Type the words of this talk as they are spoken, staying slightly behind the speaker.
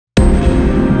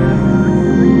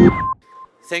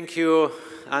Thank you,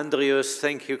 Andreas.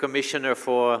 Thank you, Commissioner,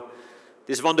 for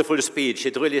this wonderful speech.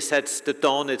 It really sets the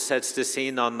tone, it sets the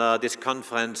scene on this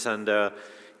conference and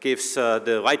gives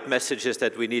the right messages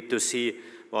that we need to see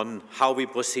on how we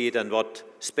proceed and what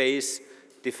space,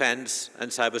 defense, and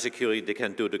cybersecurity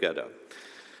can do together.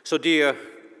 So, dear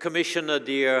Commissioner,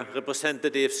 dear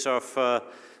representatives of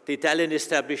the Italian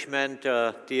establishment,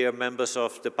 dear members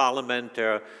of the Parliament,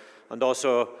 and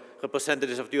also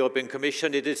representatives of the European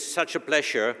Commission, it is such a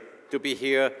pleasure to be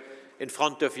here in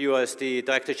front of you as the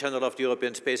Director General of the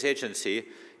European Space Agency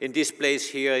in this place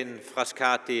here in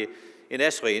Frascati in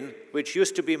ESRIN, which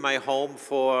used to be my home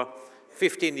for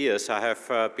 15 years. I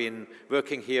have been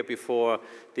working here before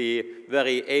the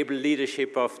very able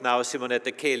leadership of now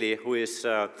Simonetta Kelly, who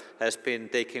has been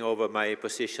taking over my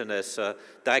position as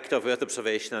Director of Earth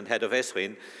Observation and Head of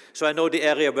ESRIN. So I know the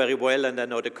area very well and I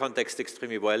know the context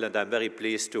extremely well, and I'm very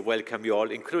pleased to welcome you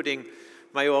all, including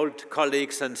my old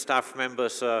colleagues and staff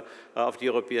members of the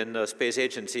European Space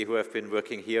Agency who have been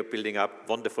working here, building up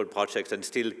wonderful projects and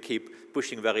still keep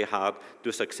pushing very hard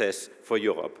to success for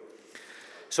Europe.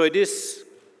 So it is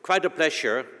quite a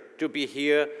pleasure to be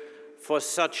here for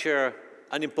such an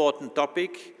important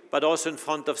topic, but also in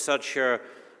front of such an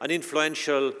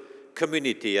influential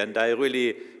community. And I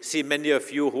really see many of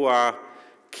you who are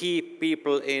key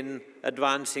people in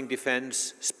advancing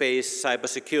defense, space,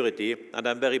 cybersecurity, and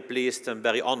I'm very pleased and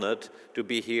very honored to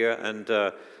be here and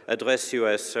address you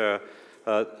as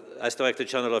Director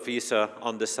General of ESA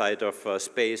on the side of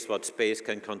space, what space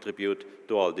can contribute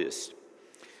to all this.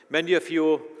 Many of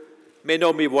you may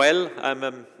know me well. I'm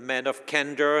a man of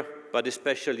candor, but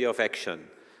especially of action.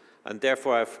 And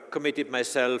therefore, I've committed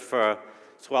myself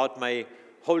throughout my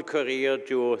whole career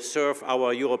to serve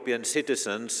our European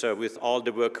citizens with all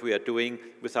the work we are doing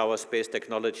with our space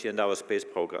technology and our space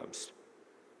programs.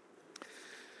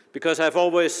 Because I've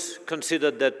always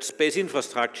considered that space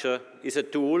infrastructure is a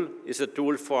tool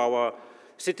for our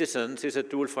citizens, is a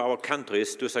tool for our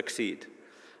countries to succeed,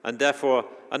 and therefore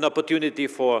an opportunity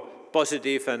for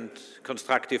positive and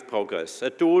constructive progress, a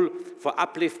tool for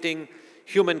uplifting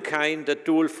humankind, a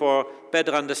tool for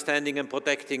better understanding and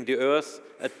protecting the Earth,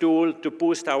 a tool to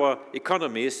boost our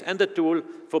economies, and a tool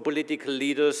for political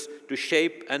leaders to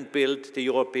shape and build the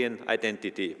European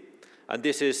identity. And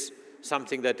this is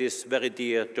something that is very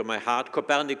dear to my heart.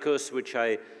 Copernicus, which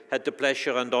I had the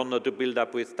pleasure and honor to build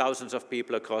up with thousands of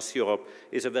people across Europe,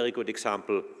 is a very good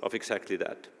example of exactly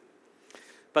that.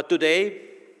 But today,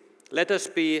 let us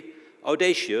be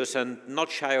audacious and not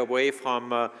shy away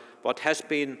from what has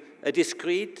been a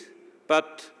discrete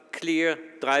but clear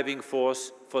driving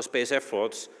force for space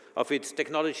efforts, of its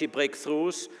technology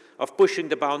breakthroughs, of pushing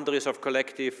the boundaries of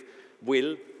collective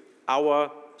will,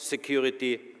 our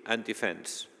security and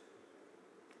defense.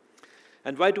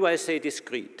 And why do I say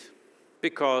discrete?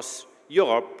 Because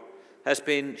Europe has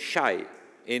been shy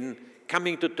in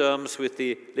coming to terms with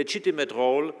the legitimate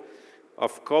role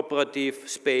of cooperative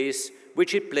space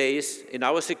which it plays in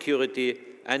our security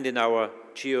and in our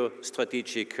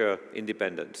geostrategic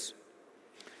independence.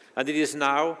 And it is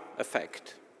now a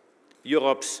fact.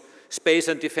 Europe's space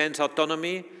and defense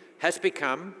autonomy has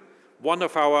become one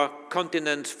of our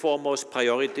continent's foremost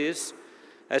priorities,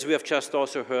 as we have just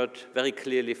also heard very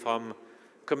clearly from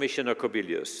Commissioner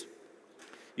Kubilius.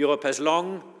 Europe has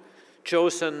long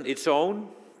chosen its own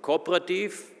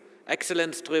cooperative,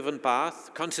 excellence-driven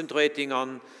path, concentrating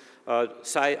on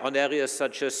areas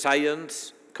such as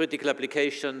science, critical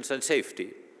applications, and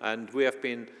safety. And we have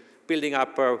been building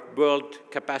up our world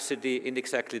capacity in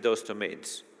exactly those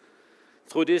domains.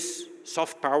 Through this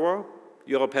soft power,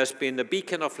 Europe has been a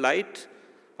beacon of light,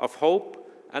 of hope,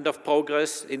 and of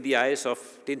progress in the eyes of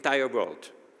the entire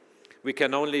world. We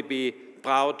can only be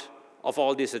proud of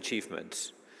all these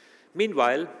achievements.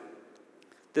 Meanwhile,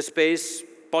 the space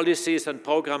policies and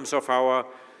programs of our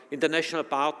international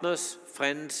partners,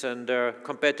 friends, and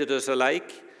competitors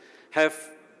alike have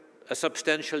a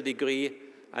substantial degree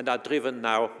and are driven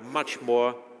now much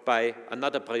more by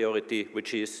another priority,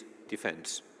 which is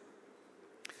defense.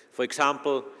 For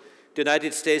example, the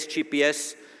United States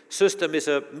GPS system is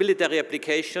a military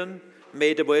application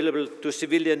made available to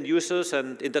civilian users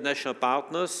and international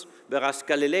partners, whereas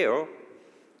Galileo,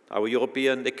 our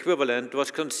European equivalent,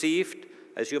 was conceived,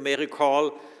 as you may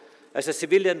recall, as a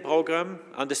civilian program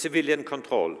under civilian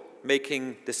control,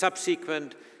 making the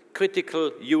subsequent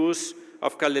critical use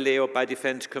of Galileo by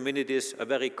defense communities a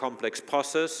very complex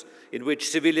process in which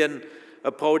civilian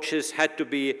approaches had to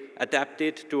be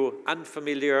adapted to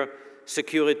unfamiliar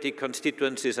security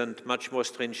constituencies and much more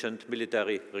stringent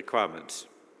military requirements.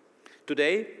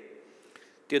 Today,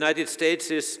 the United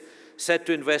States is set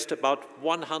to invest about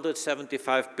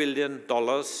 $175 billion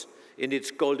in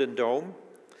its Golden Dome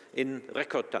in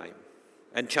record time.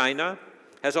 And China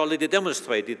has already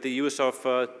demonstrated the use of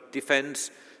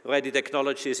defense-ready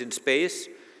technologies in space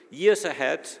years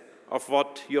ahead of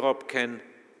what Europe can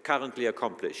currently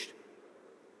accomplish.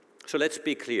 So let's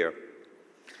be clear.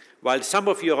 While some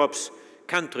of Europe's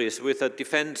countries with a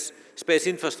defense space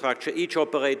infrastructure each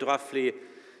operate roughly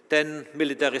 10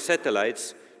 military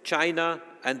satellites, China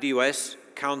and the US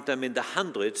count them in the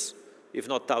hundreds, if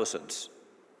not thousands.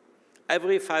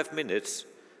 Every 5 minutes,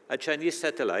 a Chinese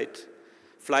satellite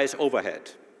flies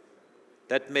overhead.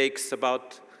 That makes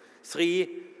about 3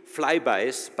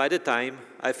 flybys by the time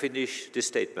I finish this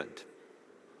statement.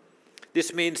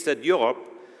 This means that Europe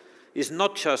is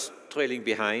not just trailing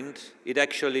behind, it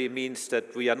actually means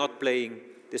that we are not playing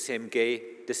the same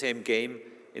game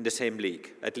in the same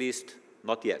league, at least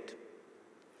not yet.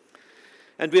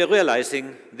 And we are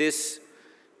realizing this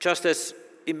just as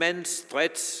immense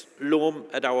threats loom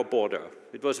at our border.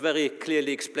 It was very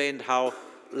clearly explained how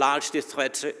large these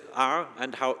threats are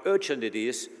and how urgent it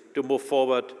is to move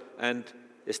forward and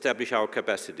establish our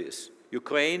capacities.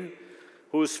 Ukraine,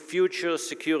 whose future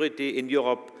security in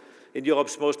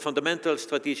Europe's most fundamental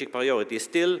strategic priority,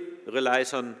 still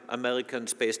relies on American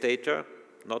space data,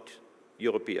 not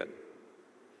European.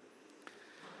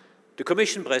 The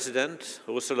Commission President,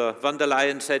 Ursula von der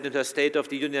Leyen, said in her State of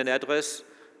the Union address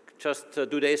just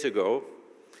 2 days ago,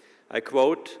 I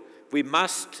quote, "We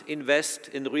must invest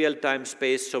in real-time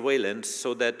space surveillance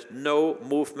so that no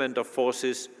movement of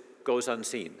forces goes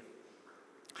unseen."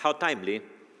 How timely,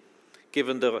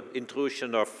 given the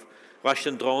intrusion of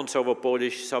Russian drones over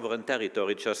Polish sovereign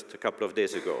territory just a couple of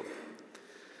days ago.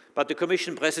 But the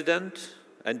Commission President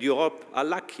and Europe are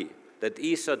lucky that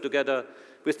ESA, together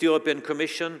with the European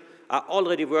Commission, are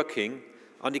already working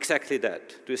on exactly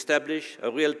that, to establish a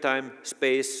real-time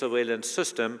space surveillance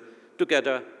system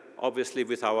together, obviously,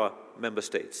 with our member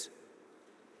states.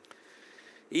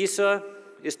 ESA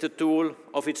is the tool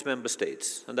of its member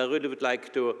states, and I really would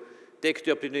like to take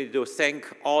the opportunity to thank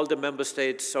all the member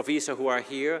states of ESA who are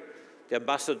here. The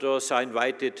ambassadors are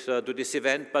invited to this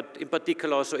event, but in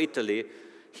particular also Italy.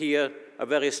 Here, a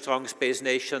very strong space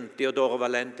nation, Teodoro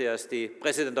Valente, as the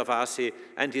president of ASI,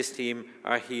 and his team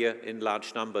are here in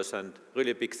large numbers, and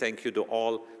really big thank you to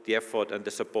all the effort and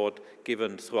the support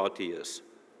given throughout the years.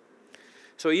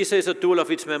 So ESA is a tool of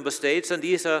its member states, and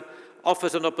ESA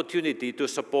offers an opportunity to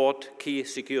support key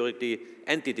security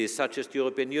entities such as the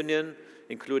European Union,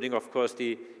 including, of course,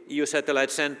 the EU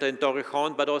Satellite Center in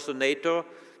Torrejon, but also NATO,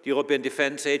 the European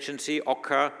Defence Agency,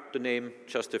 OCCAR, to name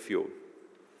just a few.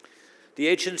 The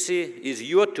agency is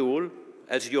your tool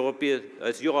as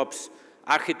Europe's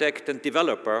architect and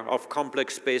developer of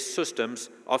complex space systems,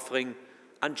 offering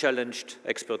unchallenged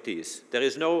expertise. There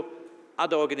is no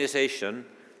other organization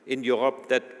in Europe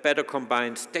that better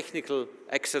combines technical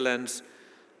excellence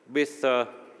with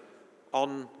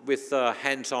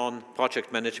hands-on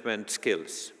project management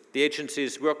skills. The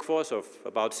agency's workforce of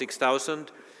about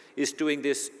 6,000 is doing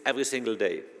this every single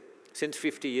day, since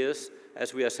 50 years,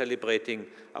 as we are celebrating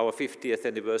our 50th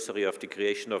anniversary of the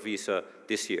creation of ESA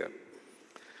this year.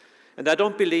 And I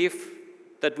don't believe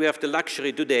that we have the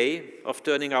luxury today of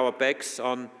turning our backs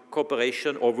on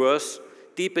cooperation, or worse,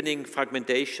 deepening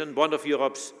fragmentation, one of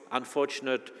Europe's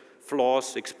unfortunate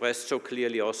flaws expressed so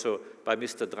clearly also by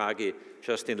Mr. Draghi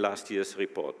just in last year's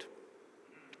report.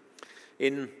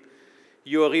 In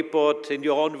your report, in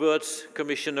your own words,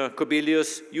 Commissioner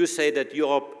Kubilius, you say that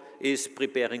Europe is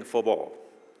preparing for war.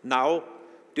 Now,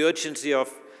 the urgency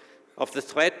of the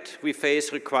threat we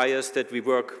face requires that we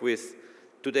work with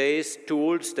today's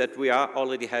tools that we are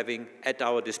already having at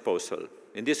our disposal.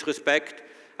 In this respect,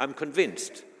 I'm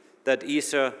convinced that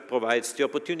ESA provides the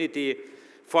opportunity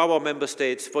for our member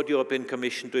states, for the European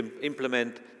Commission to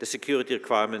implement the security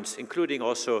requirements, including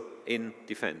also in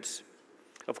defense.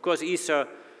 Of course, ESA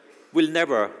will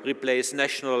never replace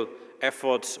national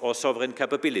efforts or sovereign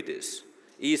capabilities.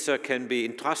 ESA can be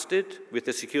entrusted with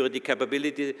the security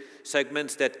capability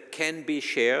segments that can be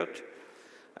shared,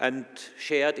 and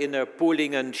shared in a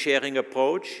pooling and sharing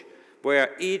approach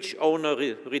where each owner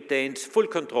retains full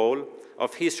control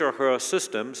of his or her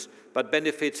systems but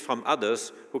benefits from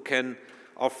others who can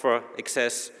offer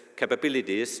excess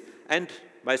capabilities, and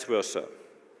vice versa.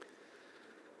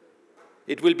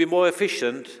 It will be more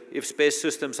efficient if space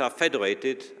systems are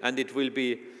federated, and it will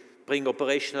bring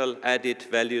operational added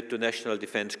value to national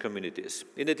defense communities.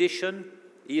 In addition,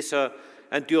 ESA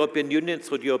and the European Union,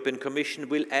 through the European Commission,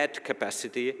 will add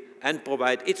capacity and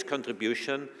provide its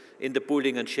contribution in the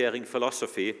pooling and sharing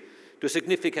philosophy to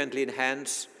significantly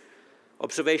enhance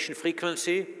observation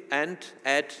frequency, and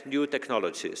add new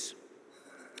technologies.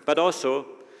 But also,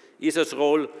 ESA's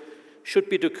role should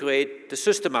be to create the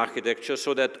system architecture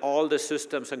so that all the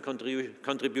systems and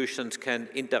contributions can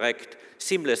interact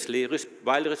seamlessly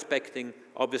while respecting,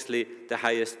 obviously, the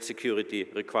highest security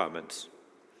requirements.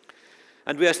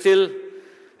 And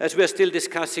as we are still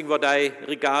discussing what I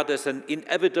regard as an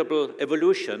inevitable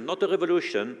evolution, not a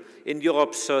revolution, in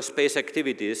Europe's space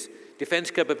activities, defense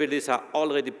capabilities are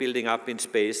already building up in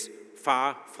space,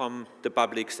 far from the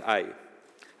public's eye.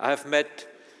 I have met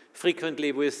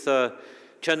frequently with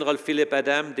General Philippe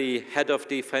Adam, the head of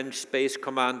the French Space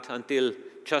Command, until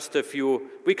just a few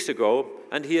weeks ago,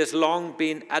 and he has long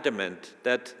been adamant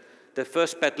that the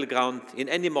first battleground in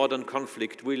any modern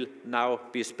conflict will now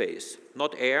be space.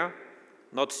 Not air,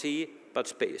 not sea, but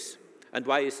space. And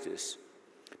why is this?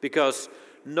 Because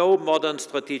no modern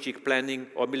strategic planning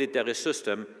or military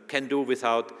system can do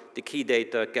without the key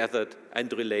data gathered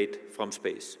and relayed from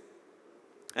space.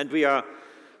 And we are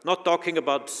not talking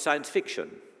about science fiction.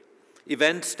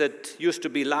 Events that used to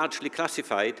be largely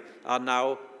classified are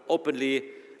now openly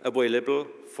available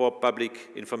for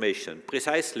public information,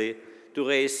 precisely to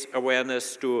raise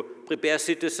awareness, to prepare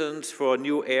citizens for a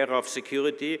new era of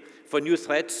security, for new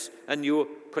threats and new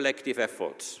collective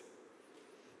efforts.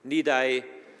 Need I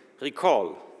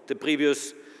recall the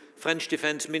previous French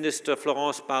Defense Minister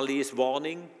Florence Parly's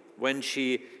warning when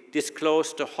she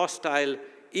disclosed the hostile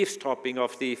eavesdropping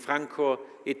of the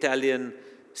Franco-Italian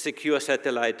secure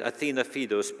satellite Athena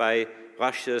Fidus by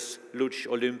Russia's Luch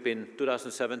Olymp in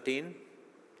 2017?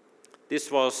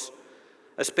 This was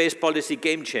a space policy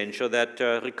game changer that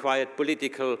required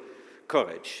political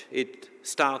courage. It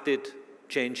started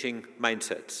changing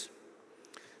mindsets.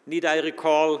 Need I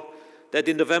recall that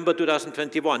in November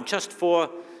 2021, just 4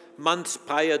 months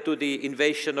prior to the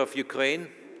invasion of Ukraine,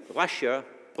 Russia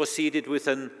proceeded with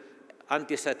an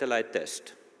anti-satellite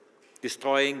test,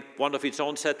 destroying one of its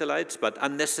own satellites, but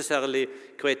unnecessarily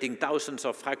creating thousands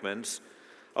of fragments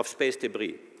of space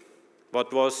debris.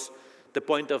 What was the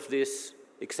point of this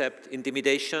except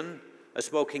intimidation, a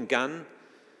smoking gun,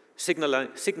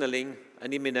 signaling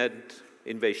an imminent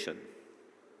invasion?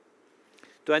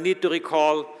 Do I need to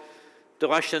recall the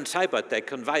Russian cyber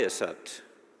attack on Viasat,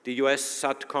 the US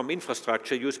SATCOM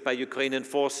infrastructure used by Ukrainian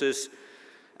forces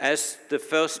as the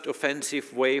first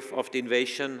offensive wave of the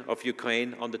invasion of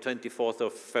Ukraine on the 24th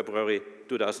of February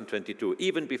 2022,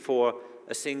 even before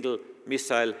a single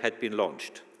missile had been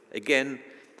launched? Again,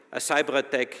 a cyber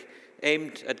attack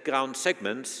aimed at ground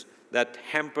segments that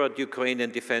hampered Ukrainian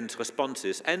defense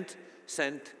responses and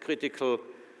sent critical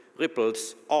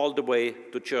ripples all the way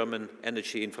to German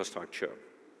energy infrastructure.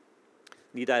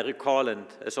 Need I recall, and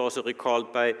as also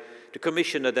recalled by the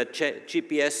Commissioner, that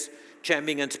GPS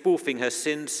jamming and spoofing has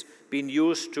since been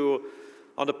used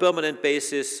on a permanent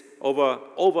basis over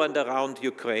and around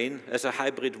Ukraine as a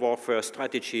hybrid warfare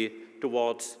strategy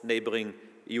towards neighboring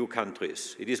EU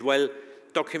countries. It is well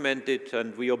documented,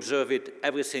 and we observe it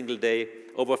every single day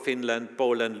over Finland,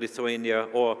 Poland, Lithuania,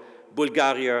 or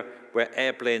Bulgaria, where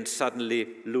airplanes suddenly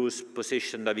lose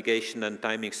position, navigation, and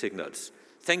timing signals.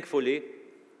 Thankfully,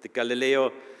 the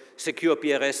Galileo secure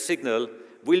PRS signal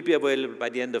will be available by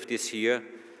the end of this year,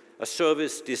 a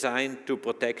service designed to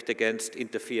protect against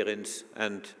interference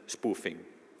and spoofing.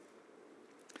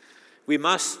 We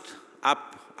must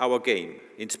up our game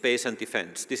in space and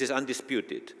defense. This is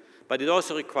undisputed, but it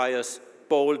also requires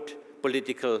bold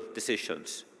political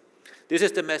decisions. This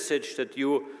is the message that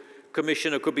you,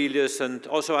 Commissioner Kubilius, and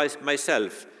also I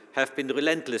myself have been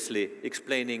relentlessly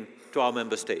explaining to our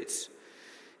member states.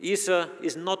 ESA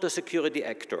is not a security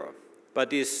actor,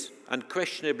 but is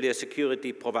unquestionably a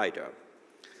security provider.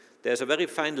 There's a very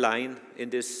fine line in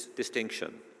this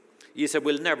distinction. ESA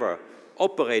will never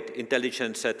operate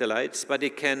intelligence satellites, but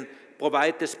it can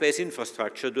provide the space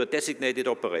infrastructure to a designated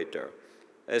operator,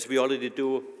 as we already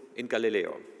do in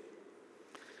Galileo.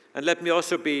 And let me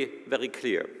also be very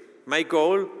clear. My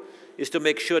goal is to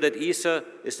make sure that ESA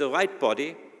is the right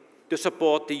body to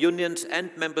support the Union's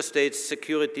and Member States'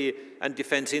 security and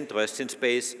defense interests in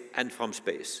space and from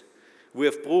space. We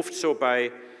have proved so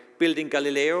by building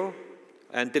Galileo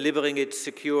and delivering its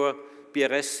secure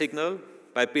PRS signal,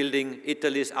 by building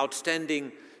Italy's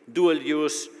outstanding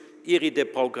dual-use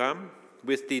IRIDE program,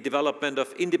 with the development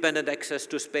of independent access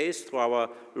to space through our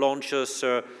launchers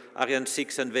Ariane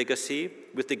 6 and Vega C,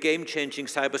 with the game-changing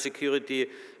cybersecurity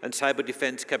and cyber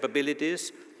defense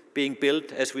capabilities being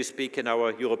built as we speak in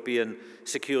our European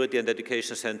Security and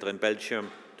Education Center in Belgium,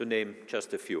 to name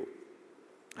just a few.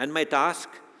 And my task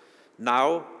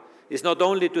now is not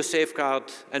only to safeguard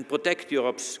and protect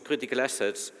Europe's critical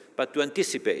assets, but to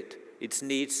anticipate its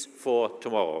needs for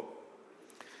tomorrow.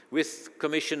 With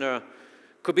Commissioner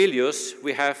Kubilius,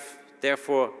 we have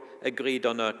therefore agreed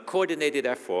on a coordinated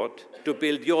effort to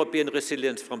build European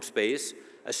resilience from space,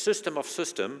 a system of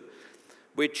systems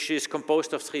which is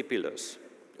composed of 3 pillars: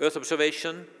 Earth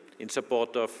observation in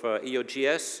support of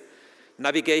EOGS,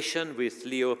 navigation with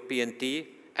LEO PNT,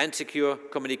 and secure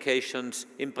communications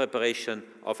in preparation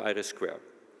of IRIS².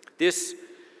 This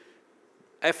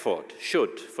effort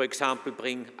should, for example,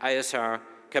 bring ISR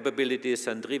capabilities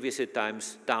and revisit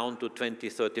times down to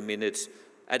 20–30 minutes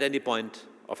at any point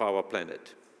of our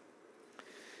planet.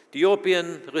 The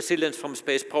European Resilience from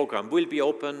Space program will be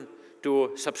open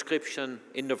to subscription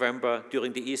in November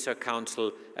during the ESA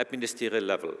Council at ministerial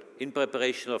level in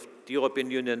preparation of the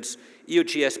European Union's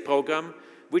EOGS program,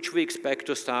 which we expect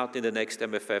to start in the next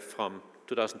MFF from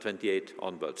 2028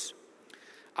 onwards.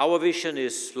 Our vision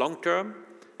is long-term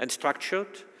and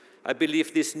structured. I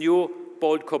believe this new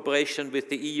bold cooperation with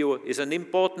the EU is an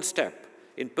important step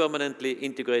in permanently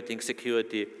integrating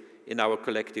security in our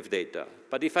collective data.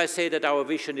 But if I say that our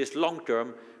vision is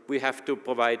long-term, we have to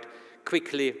provide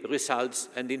quickly results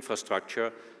and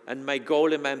infrastructure. And my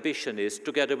goal and my ambition is,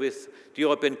 together with the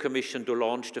European Commission, to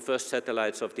launch the first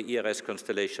satellites of the ERS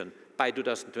constellation by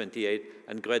 2028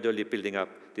 and gradually building up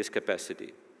this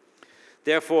capacity.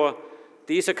 Therefore,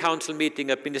 the ESA Council meeting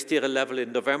at ministerial level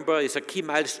in November is a key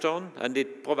milestone, and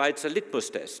it provides a litmus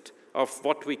test of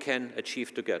what we can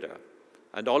achieve together.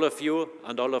 And all of you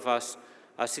and all of us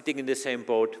are sitting in the same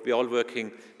boat. We're all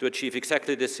working to achieve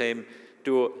exactly the same,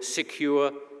 to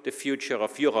secure the future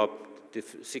of Europe, the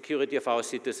security of our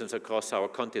citizens across our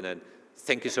continent.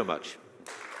 Thank you so much.